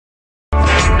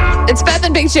It's Beth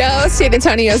and Big Joe, San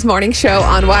Antonio's morning show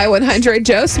on Y100.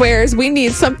 Joe swears we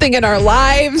need something in our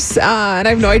lives, and I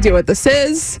have no idea what this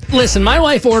is. Listen, my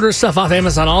wife orders stuff off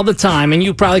Amazon all the time, and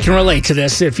you probably can relate to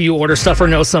this if you order stuff or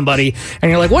know somebody, and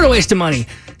you're like, what a waste of money.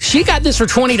 She got this for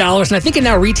 $20, and I think it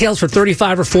now retails for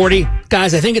 $35 or $40.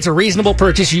 Guys, I think it's a reasonable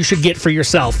purchase you should get for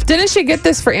yourself. Didn't she get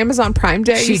this for Amazon Prime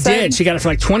Day? She did. She got it for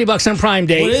like $20 on Prime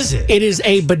Day. What is it? It is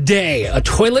a bidet, a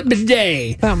toilet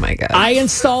bidet. Oh, my God. I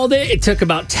installed it. It took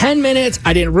about 10 minutes.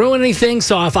 I didn't ruin anything.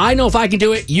 So if I know if I can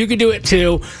do it, you can do it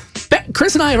too.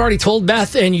 Chris and I have already told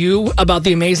Beth and you about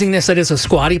the amazingness that is a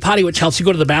squatty potty, which helps you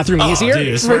go to the bathroom easier. Dude,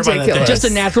 it's ridiculous. Just a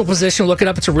natural position. Look it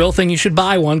up. It's a real thing. You should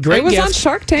buy one. Great It was gift. on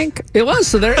Shark Tank. It was.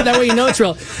 So that way you know it's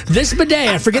real. This bidet,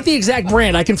 I forget the exact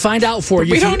brand. I can find out for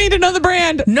you. We don't need to know the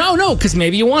brand. No, because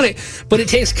maybe you want it. But it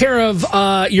takes care of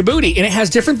your booty, and it has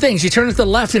different things. You turn it to the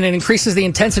left, and it increases the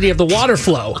intensity of the water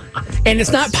flow. And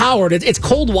it's not powered. It's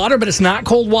cold water, but it's not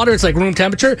cold water. It's like room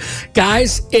temperature.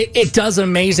 Guys, it does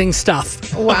amazing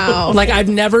stuff. Wow. Like, I've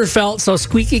never felt so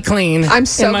squeaky clean. I'm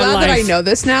so in my glad life. that I know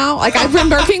this now. Like, I've been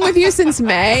working with you since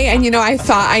May, and I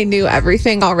thought I knew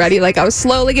everything already. Like, I was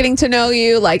slowly getting to know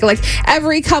you. Like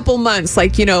every couple months, a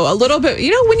little bit.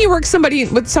 When you work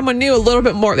with someone new, a little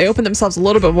bit more. They open themselves a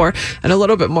little bit more, and a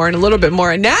little bit more, and a little bit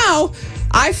more. And now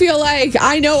I feel like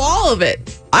I know all of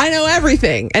it. I know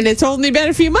everything, and it's only been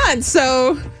a few months,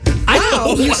 so. I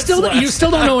know you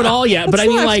still don't know it all yet, but I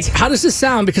mean, like, how does this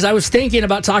sound? Because I was thinking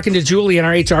about talking to Julie in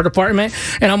our HR department,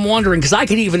 and I'm wondering, because I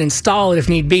could even install it if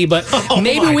need be, but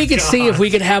maybe we could see if we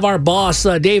could have our boss,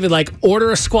 David,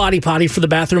 order a squatty potty for the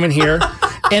bathroom in here,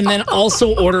 and then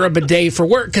also order a bidet for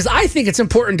work, because I think it's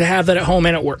important to have that at home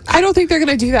and at work. I don't think they're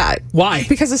going to do that. Why?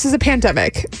 Because this is a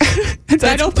pandemic.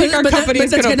 I don't think our company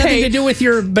is going to pay. That's got nothing to do with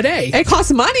your bidet. It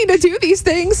costs money to do these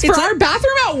things for our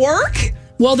bathroom at work.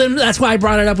 Well, then that's why I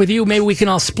brought it up with you. Maybe we can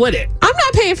all split it. I'm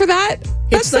not paying for that.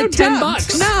 That's It's like so $10.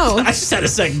 dumb. No. I just had a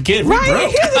second kid. We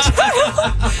Right? broke.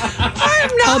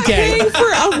 I'm not paying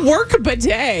for a work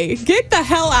bidet. Get the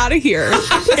hell out of here.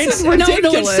 This is ridiculous.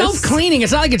 No, it's self-cleaning.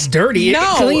 It's not like it's dirty. No.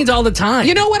 It cleans all the time.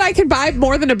 You know what I can buy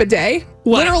more than a bidet?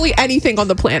 What? Literally anything on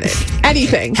the planet.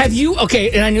 Anything. Have you?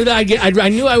 Okay, and I knew that I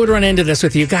knew I would run into this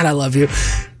with you. God, I love you.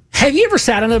 Have you ever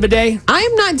sat on a bidet? I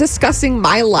am not discussing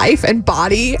my life and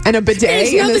body and a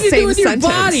bidet in the same sentence.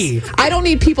 Body. I don't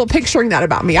need people picturing that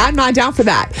about me. I'm not down for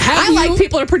that. I like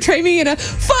people to portray me in a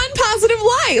fun, positive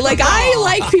light. I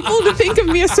like people to think of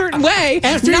me a certain way,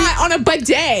 not on a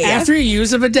bidet. After you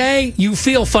use a bidet, you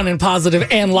feel fun and positive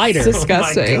and lighter. It's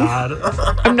disgusting. Oh my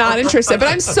God. I'm not interested, but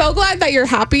I'm so glad that you're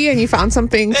happy and you found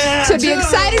something to be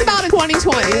excited about in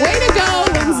 2020. Way to go,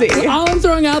 Lindsay. All I'm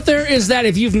throwing out there is that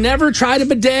if you've never tried a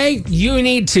bidet, you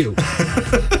need to.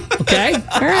 Okay?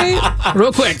 All right.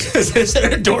 Real quick. Is this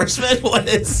an endorsement? What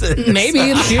is this? Maybe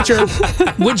in the future.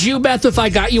 Would you, Beth, if I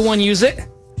got you one, use it?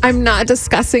 I'm not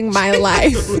discussing my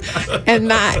life and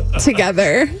that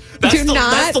together. That's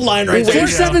the line right there.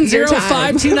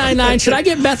 470-5299. Should I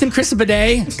get Beth and Chris a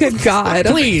bidet? Good God.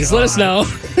 Please, let us know.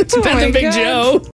 It's Oh Beth my and Big God. Joe.